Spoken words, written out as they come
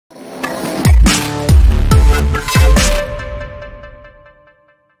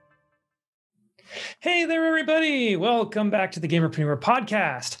everybody. Welcome back to the Gamerpreneur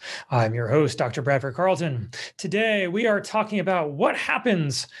podcast. I'm your host, Dr. Bradford Carlton. Today, we are talking about what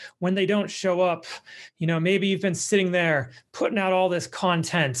happens when they don't show up. Maybe you've been sitting there putting out all this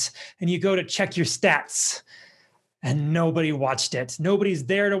content and you go to check your stats and nobody watched it. Nobody's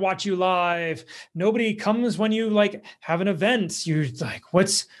there to watch you live. Nobody comes when you have an event. You're like,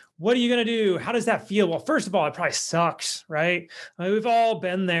 what are you going to do? How does that feel? Well, first of all, it probably sucks, right? We've all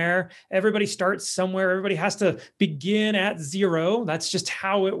been there. Everybody starts somewhere. Everybody has to begin at zero. That's just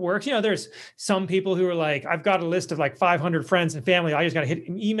how it works. There's some people who are like, I've got a list of 500 friends and family. I just got to hit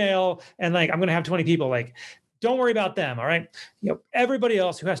an email and I'm going to have 20 people. Don't worry about them. All right. Everybody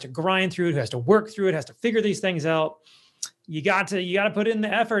else who has to grind through it, who has to work through it, has to figure these things out. You got to put in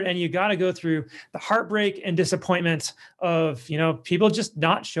the effort, and you got to go through the heartbreak and disappointment of, people just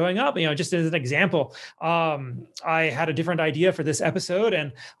not showing up. Just as an example, I had a different idea for this episode,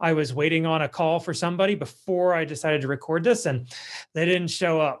 and I was waiting on a call for somebody before I decided to record this, and they didn't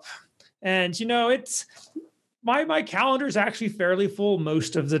show up. And, it's my calendar is actually fairly full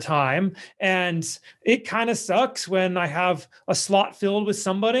most of the time. And it kind of sucks when I have a slot filled with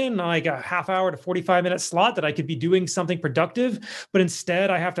somebody and a half hour to 45-minute slot that I could be doing something productive. But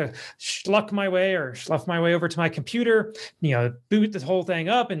instead I have to slough my way over to my computer, boot the whole thing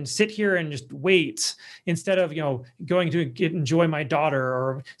up and sit here and just wait instead of, going to enjoy my daughter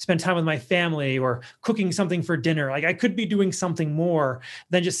or spend time with my family or cooking something for dinner. I could be doing something more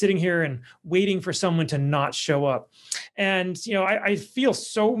than just sitting here and waiting for someone to not show up. And, I feel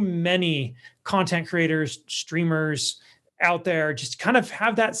so many content creators, streamers out there just kind of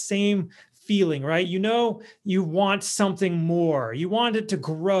have that same feeling, right? You want something more, you want it to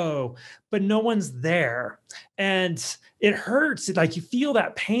grow, but no one's there. And it hurts. You feel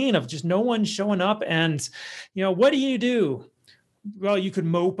that pain of just no one showing up. And, what do? Well, you could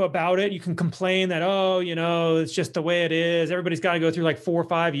mope about it. You can complain that, it's just the way it is. Everybody's got to go through 4 or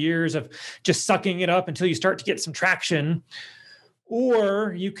 5 years of just sucking it up until you start to get some traction.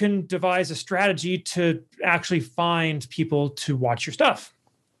 Or you can devise a strategy to actually find people to watch your stuff.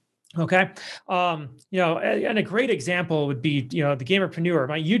 Okay. And a great example would be, the Gamerpreneur.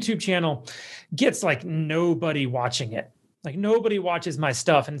 My YouTube channel gets nobody watching it. Nobody watches my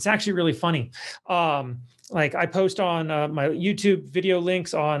stuff. And it's actually really funny. I post on my YouTube video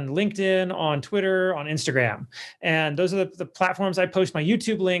links on LinkedIn, on Twitter, on Instagram. And those are the platforms I post my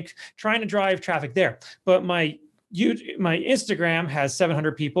YouTube link, trying to drive traffic there. But my Instagram has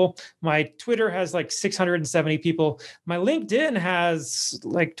 700 people. My Twitter has 670 people. My LinkedIn has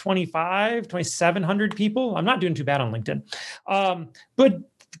 2,700 people. I'm not doing too bad on LinkedIn. But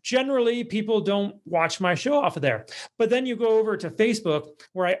generally, people don't watch my show off of there. But then you go over to Facebook,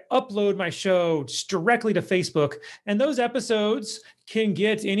 where I upload my show directly to Facebook. And those episodes can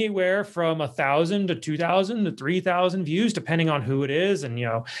get anywhere from 1,000 to 2,000 to 3,000 views, depending on who it is and,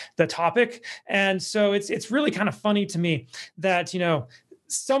 the topic. And so it's really kind of funny to me that,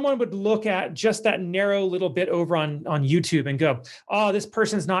 someone would look at just that narrow little bit over on YouTube and go, oh, this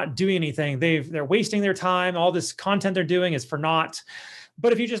person's not doing anything. They're wasting their time. All this content they're doing is for naught.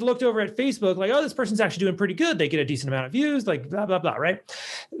 But if you just looked over at Facebook, this person's actually doing pretty good. They get a decent amount of views, blah, blah, blah, right?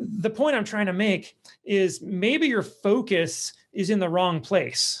 The point I'm trying to make is maybe your focus is in the wrong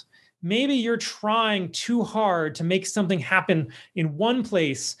place. Maybe you're trying too hard to make something happen in one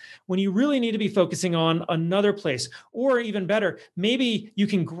place when you really need to be focusing on another place. Or even better, maybe you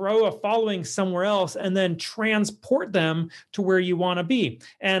can grow a following somewhere else and then transport them to where you want to be.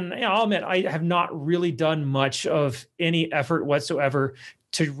 And I'll admit, I have not really done much of any effort whatsoever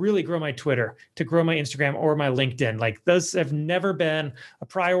to really grow my Twitter, to grow my Instagram or my LinkedIn. Those have never been a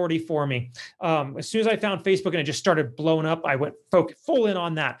priority for me. As soon as I found Facebook and it just started blowing up, I went full in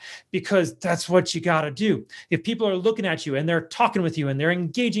on that, because that's what you got to do. If people are looking at you and they're talking with you and they're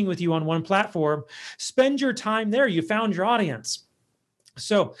engaging with you on one platform, spend your time there. You found your audience.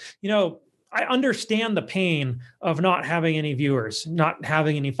 So, I understand the pain of not having any viewers, not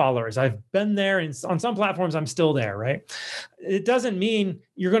having any followers. I've been there, and on some platforms, I'm still there, right? It doesn't mean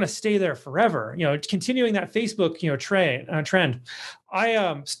you're going to stay there forever. Continuing that Facebook, trend.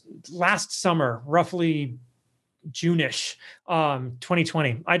 I last summer, roughly June-ish,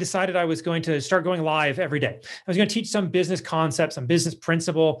 2020, I decided I was going to start going live every day. I was going to teach some business concepts, some business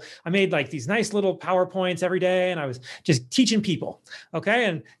principle. I made these nice little PowerPoints every day, and I was just teaching people. Okay.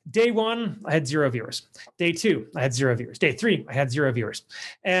 And day 1, I had 0 viewers. Day 2, I had 0 viewers. Day 3, I had 0 viewers.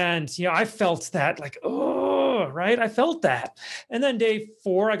 And, I felt that right? I felt that. And then day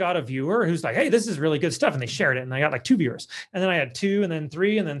 4, I got a viewer who's like, hey, this is really good stuff. And they shared it. And I got 2 viewers. And then I had 2, and then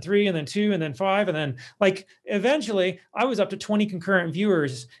 3, and then 3, and then 2, and then 5. And then eventually I was up to 20 concurrent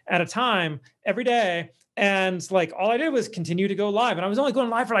viewers at a time every day. And like, all I did was continue to go live. And I was only going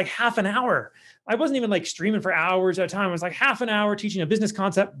live for like half an hour. I wasn't even like streaming for hours at a time. It was like half an hour teaching a business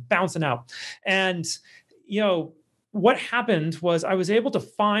concept, bouncing out. And, what happened was I was able to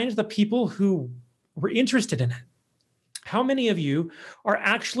find the people who were interested in it. How many of you are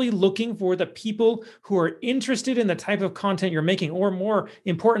actually looking for the people who are interested in the type of content you're making? Or more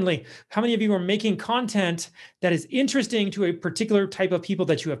importantly, how many of you are making content that is interesting to a particular type of people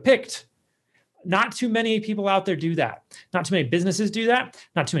that you have picked? Not too many people out there do that. Not too many businesses do that.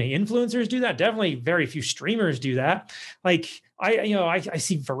 Not too many influencers do that. Definitely very few streamers do that. Like I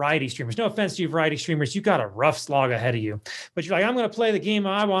see variety streamers. No offense to you variety streamers. You got a rough slog ahead of you, but you're like, I'm going to play the game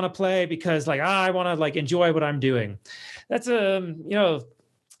I want to play because like, I want to like enjoy what I'm doing. That's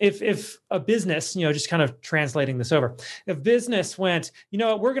if a business, just kind of translating this over, if business went,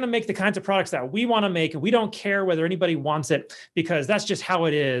 we're going to make the kinds of products that we want to make, and we don't care whether anybody wants it because that's just how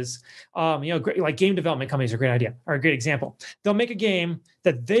it is. Like game development companies are a great idea or a great example. They'll make a game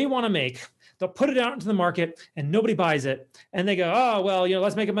that they want to make. They'll put it out into the market and nobody buys it. And they go, oh, well,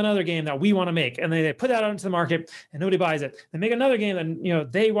 let's make up another game that we want to make. And they put that out into the market and nobody buys it. They make another game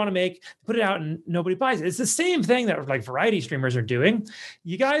that, they want to make, put it out and nobody buys it. It's the same thing that like variety streamers are doing.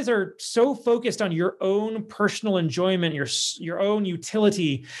 You guys are so focused on your own personal enjoyment, your own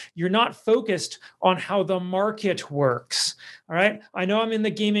utility. You're not focused on how the market works. All right. I know I'm in the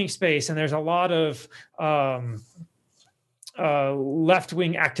gaming space and there's a lot of,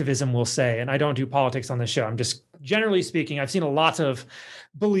 left-wing activism, we'll say, and I don't do politics on this show. I'm just generally speaking, I've seen a lot of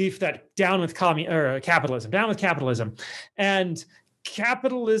belief that down with capitalism, and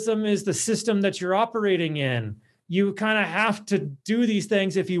capitalism is the system that you're operating in. You kind of have to do these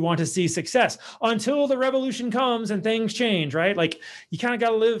things if you want to see success until the revolution comes and things change, right? Like you kind of got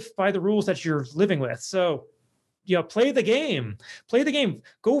to live by the rules that you're living with. So, play the game,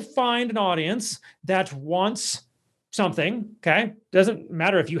 go find an audience that wants something, okay? Doesn't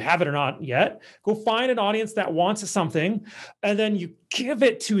matter if you have it or not yet. Go find an audience that wants something, and then you give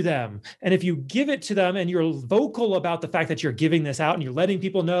it to them. And if you give it to them and you're vocal about the fact that you're giving this out and you're letting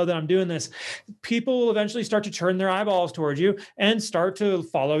people know that I'm doing this, people will eventually start to turn their eyeballs towards you and start to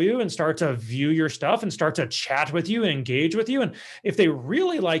follow you and start to view your stuff and start to chat with you and engage with you. And if they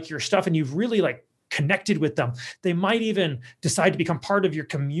really like your stuff and you've really connected with them, they might even decide to become part of your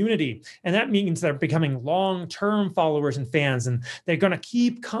community. And that means they're becoming long-term followers and fans, and they're going to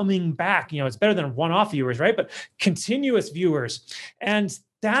keep coming back. It's better than one-off viewers, right? But continuous viewers. And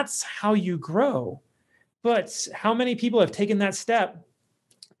that's how you grow. But how many people have taken that step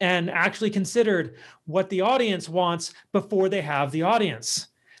and actually considered what the audience wants before they have the audience?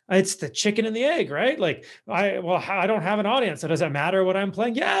 It's the chicken and the egg, right? Like, I don't have an audience. So does it matter what I'm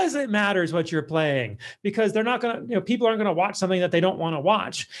playing? Yes, it matters what you're playing, because they're not going to, people aren't going to watch something that they don't want to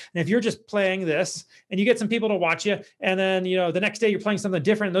watch. And if you're just playing this and you get some people to watch you, and then, the next day you're playing something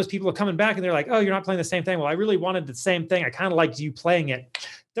different, and those people are coming back and they're like, oh, you're not playing the same thing. Well, I really wanted the same thing. I kind of liked you playing it.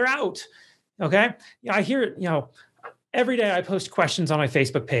 They're out. Okay. I hear it, every day I post questions on my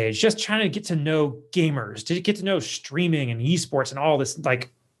Facebook page, just trying to get to know gamers, to get to know streaming and esports and all this,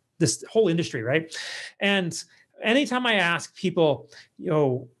 this whole industry, right? And anytime I ask people,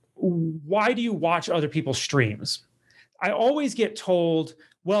 why do you watch other people's streams? I always get told,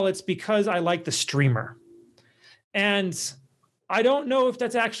 well, it's because I like the streamer. And I don't know if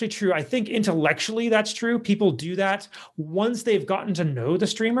that's actually true. I think intellectually that's true. People do that once they've gotten to know the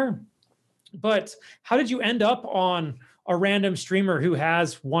streamer. But how did you end up on a random streamer who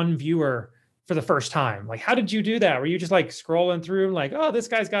has one viewer for the first time? Like, how did you do that? Were you just scrolling through oh, this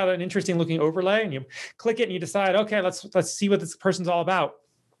guy's got an interesting looking overlay, and you click it and you decide, okay, let's see what this person's all about?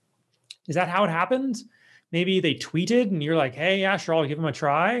 Is that how it happened? Maybe they tweeted and you're like, hey, yeah, sure, I'll give them a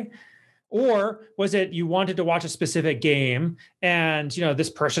try. Or was it you wanted to watch a specific game and, this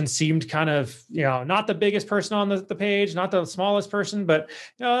person seemed kind of, not the biggest person on the page, not the smallest person, but,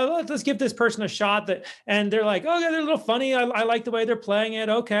 let's give this person a shot and they're like, oh, yeah, they're a little funny. I like the way they're playing it.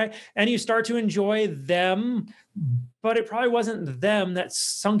 Okay. And you start to enjoy them, but it probably wasn't them that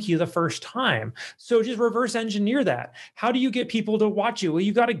sunk you the first time. So just reverse engineer that. How do you get people to watch you? Well,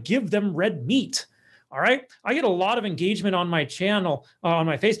 you got to give them red meat. All right. I get a lot of engagement on my channel, on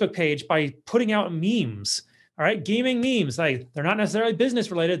my Facebook page, by putting out memes. All right. Gaming memes. They're not necessarily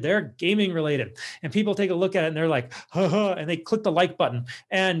business related. They're gaming related. And people take a look at it and they're like, ha, and they click the like button.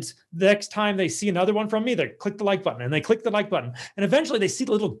 And the next time they see another one from me, they click the like button and they click the like button. And eventually they see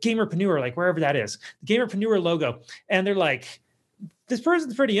the little Gamerpreneur, wherever that is, the Gamerpreneur logo. And they're like, this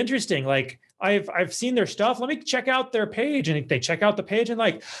person's pretty interesting. Like I've seen their stuff. Let me check out their page. And they check out the page and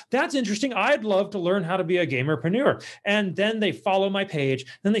like, that's interesting. I'd love to learn how to be a gamerpreneur. And then they follow my page.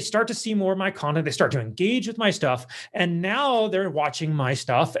 Then they start to see more of my content. They start to engage with my stuff. And now they're watching my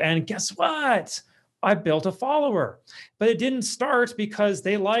stuff. And guess what? I built a follower, but it didn't start because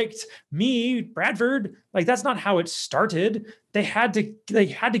they liked me, Bradford. Like that's not how it started. They had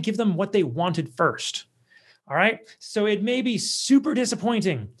to give them what they wanted first. All right. So it may be super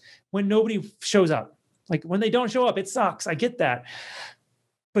disappointing when nobody shows up. Like when they don't show up, it sucks. I get that.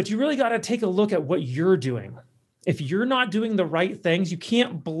 But you really got to take a look at what you're doing. If you're not doing the right things, you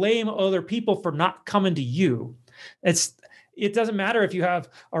can't blame other people for not coming to you. It doesn't matter if you have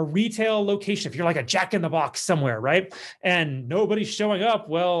a retail location, if you're like a Jack in the Box somewhere, right? And nobody's showing up.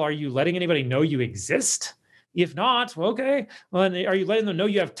 Well, are you letting anybody know you exist? If not, well, okay. Well, are you letting them know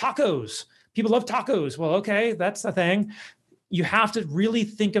you have tacos? People love tacos. Well, okay, that's the thing. You have to really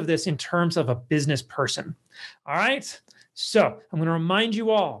think of this in terms of a business person. All right. So I'm going to remind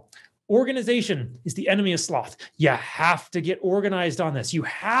you all, organization is the enemy of sloth. You have to get organized on this. You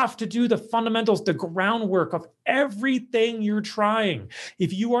have to do the fundamentals, the groundwork of everything you're trying.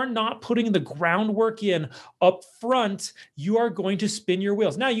 If you are not putting the groundwork in up front, you are going to spin your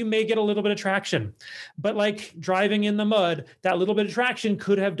wheels. Now, you may get a little bit of traction, but like driving in the mud, that little bit of traction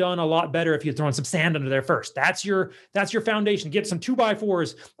could have done a lot better if you'd thrown some sand under there first. That's your foundation. Get some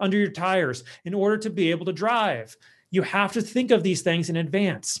 2x4s under your tires in order to be able to drive. You have to think of these things in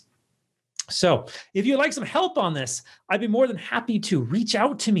advance. So if you'd like some help on this, I'd be more than happy to reach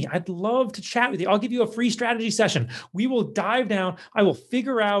out to me. I'd love to chat with you. I'll give you a free strategy session. We will dive down. I will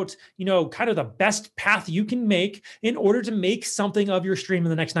figure out, kind of the best path you can make in order to make something of your stream in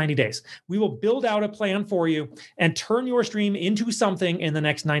the next 90 days. We will build out a plan for you and turn your stream into something in the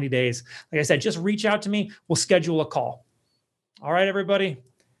next 90 days. Like I said, just reach out to me. We'll schedule a call. All right, everybody.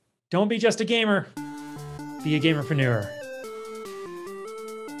 Don't be just a gamer. Be a gamerpreneur.